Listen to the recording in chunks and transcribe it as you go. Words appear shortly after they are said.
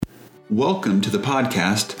Welcome to the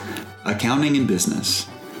podcast, Accounting in Business,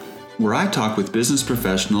 where I talk with business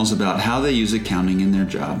professionals about how they use accounting in their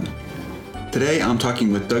job. Today, I'm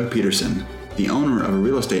talking with Doug Peterson, the owner of a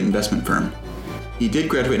real estate investment firm. He did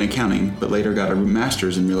graduate in accounting, but later got a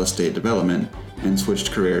master's in real estate development and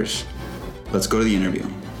switched careers. Let's go to the interview.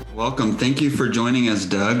 Welcome. Thank you for joining us,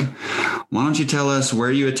 Doug. Why don't you tell us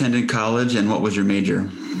where you attended college and what was your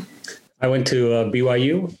major? I went to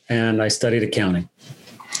BYU and I studied accounting.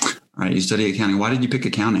 All right, you studied accounting. Why did you pick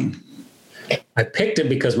accounting? I picked it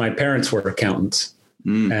because my parents were accountants,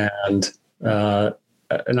 and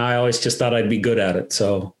I always just thought I'd be good at it.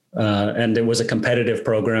 So, and it was a competitive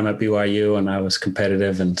program at BYU, and I was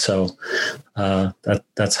competitive, and so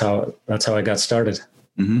that's how I got started.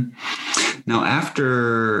 Mm-hmm. Now,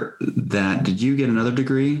 after that, did you get another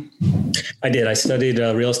degree? I did. I studied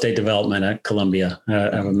real estate development at Columbia. I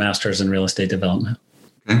have a master's in real estate development.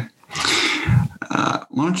 Okay.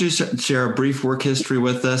 Why don't you share a brief work history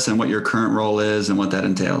with us and what your current role is and what that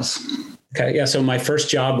entails? Okay. Yeah. So my first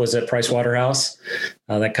job was at Price Waterhouse.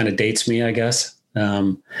 That kind of dates me, I guess.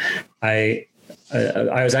 I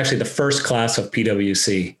was actually the first class of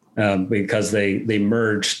PwC because they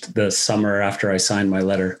merged the summer after I signed my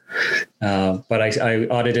letter. But I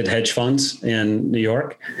audited hedge funds in New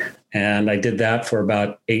York, and I did that for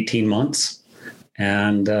about 18 months.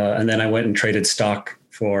 And then I went and traded stock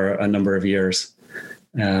for a number of years.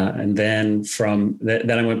 And then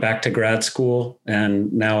then I went back to grad school,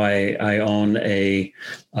 and now I own a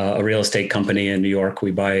real estate company in New York.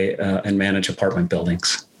 We buy and manage apartment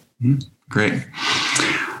buildings. Great.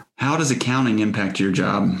 How does accounting impact your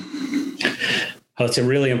job? Oh, it's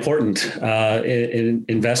really important.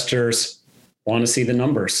 Investors want to see the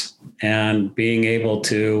numbers, and being able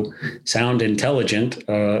to sound intelligent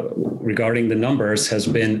regarding the numbers has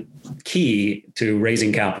been key to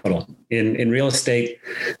raising capital. In real estate,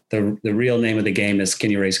 the real name of the game is,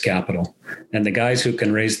 can you raise capital? And the guys who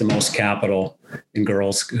can raise the most capital and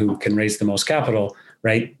girls who can raise the most capital,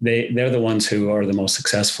 right? They're the ones who are the most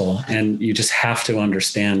successful. And you just have to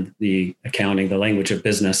understand the accounting, the language of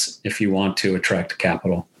business, if you want to attract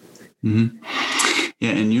capital. Mm-hmm.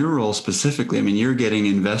 Yeah. In your role specifically, I mean, you're getting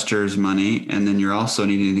investors' money, and then you're also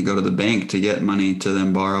needing to go to the bank to get money to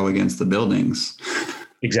then borrow against the buildings.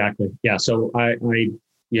 Exactly. Yeah. So I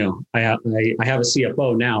have a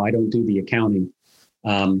CFO now. I don't do the accounting.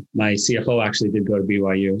 My CFO actually did go to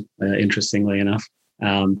BYU, interestingly enough.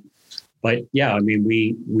 But yeah, I mean,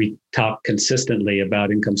 we talk consistently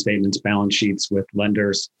about income statements, balance sheets with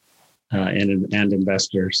lenders and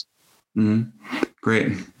investors. Mm-hmm.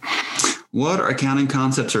 Great. What accounting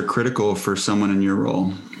concepts are critical for someone in your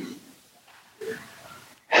role?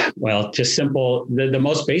 Well, just simple. The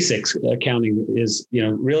most basic accounting is,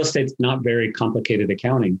 real estate's not very complicated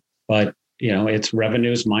accounting, but, it's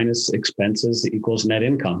revenues minus expenses equals net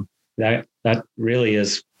income. That really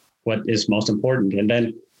is what is most important. And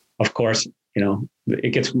then, of course,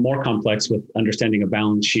 it gets more complex with understanding a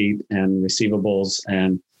balance sheet and receivables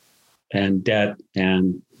and debt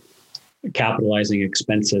and capitalizing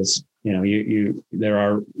expenses. There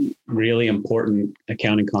are really important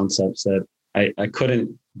accounting concepts that I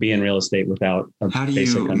couldn't be in real estate without. How do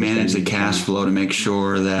you manage the cash flow to make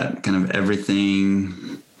sure that kind of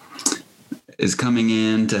everything is coming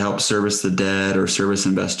in to help service the debt or service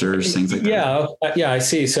investors, things like that? Yeah, I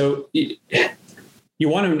see. So you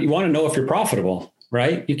want to know if you're profitable,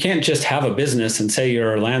 right? You can't just have a business and say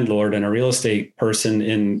you're a landlord and a real estate person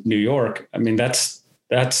in New York. I mean, that's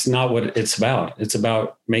not what it's about. It's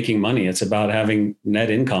about making money. It's about having net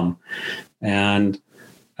income. And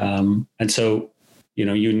so,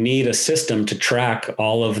 you need a system to track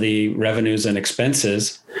all of the revenues and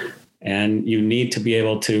expenses, and you need to be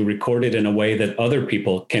able to record it in a way that other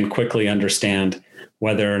people can quickly understand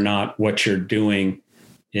whether or not what you're doing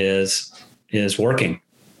is working.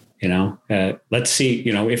 Let's see,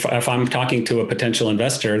 if I'm talking to a potential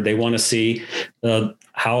investor, they want to see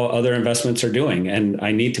how other investments are doing. And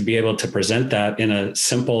I need to be able to present that in a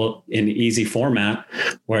simple and easy format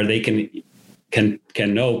where they can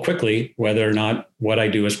know quickly whether or not what I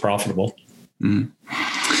do is profitable. Mm-hmm.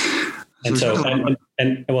 And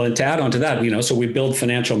to add on to that, so we build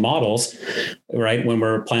financial models, right? When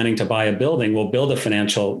we're planning to buy a building, we'll build a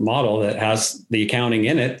financial model that has the accounting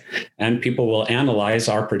in it, and people will analyze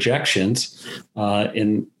our projections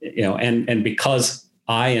and because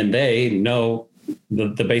I and they know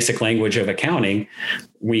the basic language of accounting,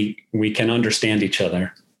 we can understand each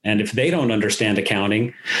other. And if they don't understand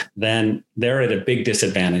accounting, then they're at a big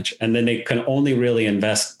disadvantage. And then they can only really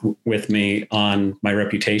invest with me on my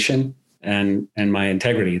reputation and my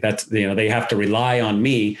integrity. That's, they have to rely on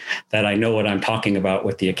me that I know what I'm talking about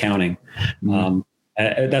with the accounting.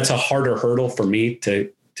 That's a harder hurdle for me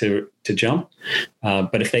to jump.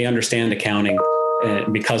 But if they understand accounting,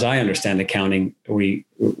 because I understand accounting, we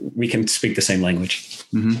can speak the same language.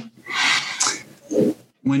 Mm-hmm.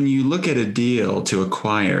 When you look at a deal to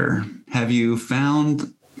acquire, have you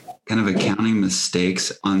found kind of accounting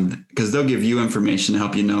mistakes because they'll give you information to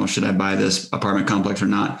help you know, should I buy this apartment complex or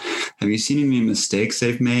not? Have you seen any mistakes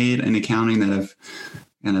they've made in accounting that have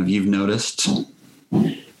kind of you've noticed?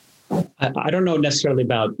 I don't know necessarily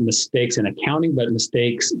about mistakes in accounting, but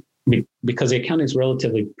mistakes because the accounting is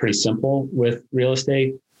relatively pretty simple with real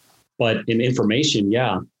estate, but in information,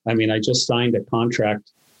 yeah. I mean, I just signed a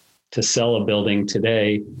contract to sell a building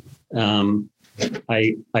today. I'm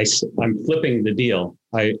flipping the deal.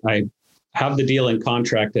 I have the deal in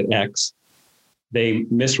contract at X. They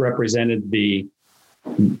misrepresented the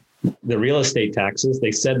real estate taxes.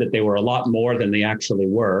 They said that they were a lot more than they actually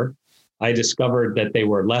were. I discovered that they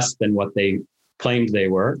were less than what they claimed they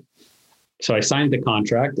were. So I signed the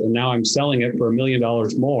contract, and now I'm selling it for $1 million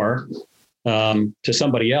more to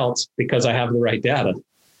somebody else because I have the right data.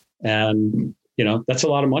 And, that's a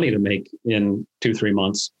lot of money to make in 2-3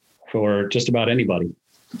 months for just about anybody.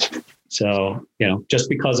 So, just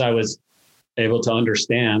because I was able to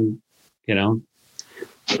understand,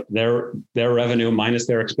 their revenue minus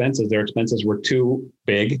their expenses were too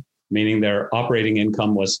big, meaning their operating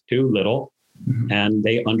income was too little, and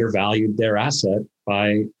they undervalued their asset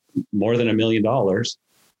by more than $1 million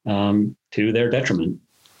to their detriment.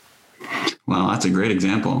 Wow, that's a great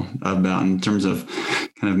example about in terms of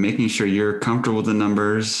kind of making sure you're comfortable with the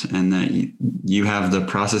numbers and that you have the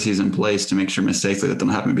processes in place to make sure mistakes like that don't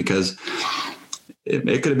happen, because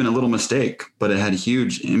it could have been a little mistake, but it had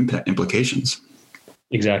huge implications.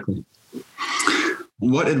 Exactly.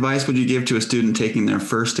 What advice would you give to a student taking their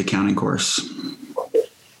first accounting course?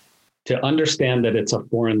 To understand that it's a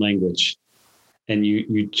foreign language, and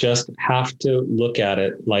you just have to look at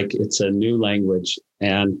it like it's a new language.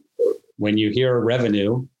 And when you hear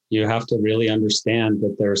revenue, you have to really understand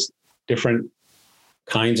that there's different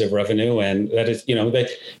kinds of revenue, and that is, they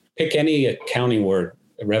pick any accounting word,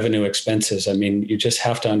 revenue, expenses. I mean, you just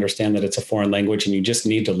have to understand that it's a foreign language, and you just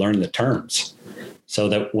need to learn the terms so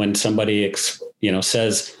that when somebody,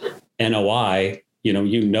 says NOI,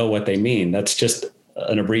 you know what they mean. That's just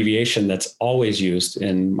an abbreviation that's always used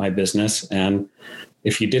in my business. And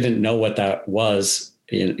if you didn't know what that was,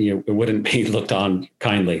 it wouldn't be looked on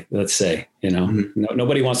kindly, let's say.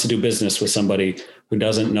 Nobody wants to do business with somebody who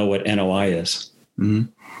doesn't know what NOI is. Mm-hmm.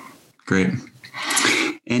 Great.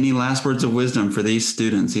 Any last words of wisdom for these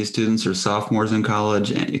students? These students are sophomores in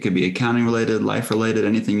college. It could be accounting related, life related,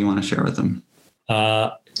 anything you want to share with them.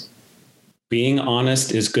 Being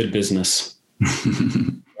honest is good business,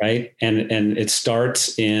 right? And it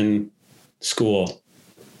starts in school.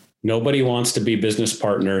 Nobody wants to be business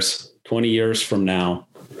partners 20 years from now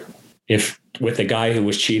with a guy who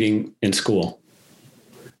was cheating in school,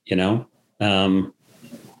 and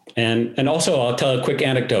also I'll tell a quick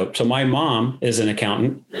anecdote. So my mom is an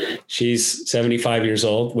accountant. She's 75 years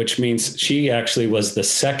old, which means she actually was the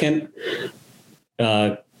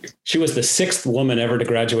sixth woman ever to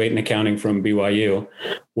graduate in accounting from BYU.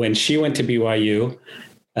 When she went to BYU,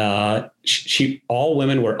 all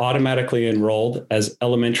women were automatically enrolled as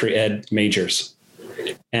elementary ed majors.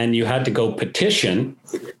 And you had to go petition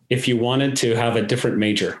if you wanted to have a different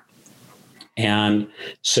major. And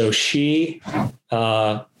so she's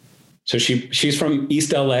from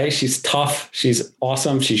East LA. She's tough. She's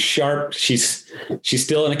awesome. She's sharp. She's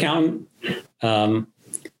still an accountant.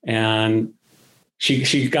 And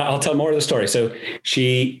I'll tell more of the story. So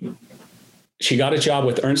she got a job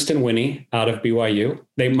with Ernst & Whinney out of BYU.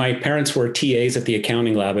 My parents were TAs at the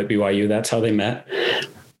accounting lab at BYU. That's how they met.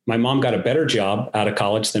 My mom got a better job out of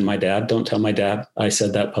college than my dad. Don't tell my dad I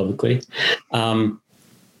said that publicly.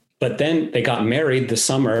 But then they got married the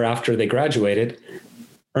summer after they graduated.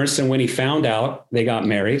 Ernst & Whinney found out they got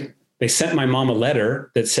married. They sent my mom a letter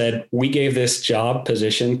that said, "We gave this job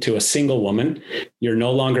position to a single woman. You're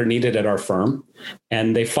no longer needed at our firm."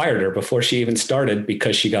 And they fired her before she even started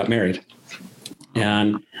because she got married.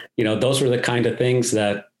 And, those were the kind of things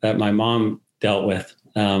that my mom dealt with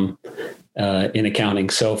in accounting.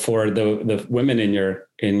 So for the women in your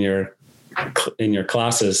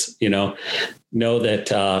classes, know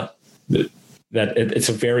that it's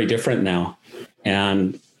very different now.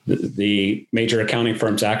 And the major accounting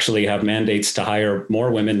firms actually have mandates to hire more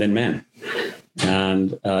women than men.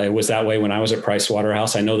 And it was that way when I was at Price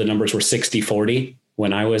Waterhouse. I know the numbers were 60-40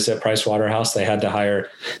 When I was at Price Waterhouse, they had to hire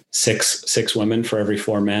six women for every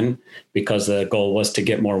 4 men because the goal was to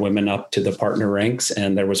get more women up to the partner ranks,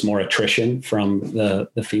 and there was more attrition from the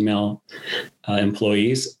female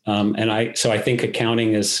employees. So I think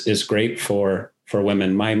accounting is great for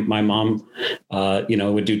women. My mom,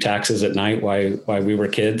 would do taxes at night while we were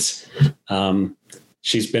kids.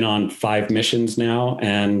 She's been on 5 missions now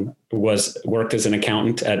and worked as an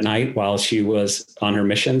accountant at night while she was on her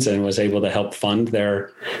missions, and was able to help fund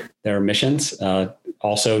their missions.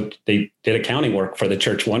 Also, they did accounting work for the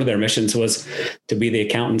church. One of their missions was to be the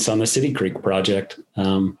accountants on the City Creek project.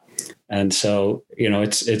 And so,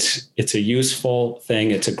 it's a useful thing.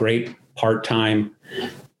 It's a great part-time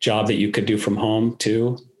job that you could do from home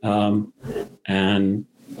too.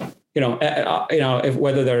 If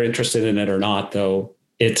whether they're interested in it or not, though,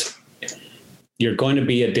 you're going to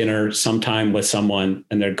be at dinner sometime with someone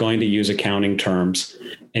and they're going to use accounting terms,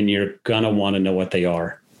 and you're going to want to know what they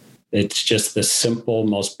are. It's just the simple,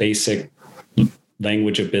 most basic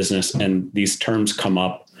language of business. And these terms come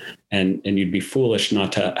up, and you'd be foolish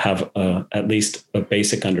not to have at least a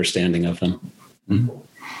basic understanding of them. Mm-hmm.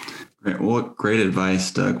 Great. Well, great advice,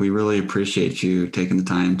 Doug. We really appreciate you taking the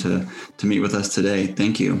time to meet with us today.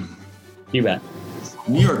 Thank you. You bet.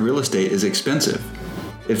 New York real estate is expensive.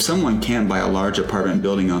 If someone can't buy a large apartment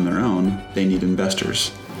building on their own, they need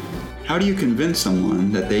investors. How do you convince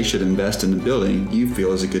someone that they should invest in a building you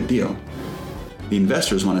feel is a good deal? The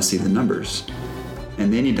investors want to see the numbers,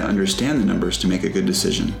 and they need to understand the numbers to make a good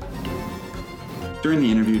decision. During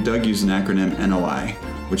the interview, Doug used an acronym NOI,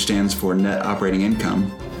 which stands for Net Operating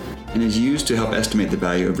Income, and is used to help estimate the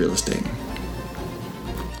value of real estate.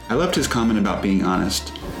 I loved his comment about being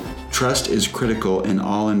honest. Trust is critical in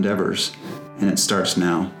all endeavors, and it starts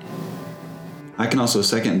now. I can also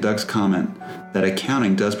second Doug's comment that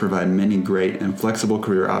accounting does provide many great and flexible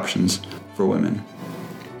career options for women.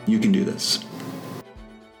 You can do this.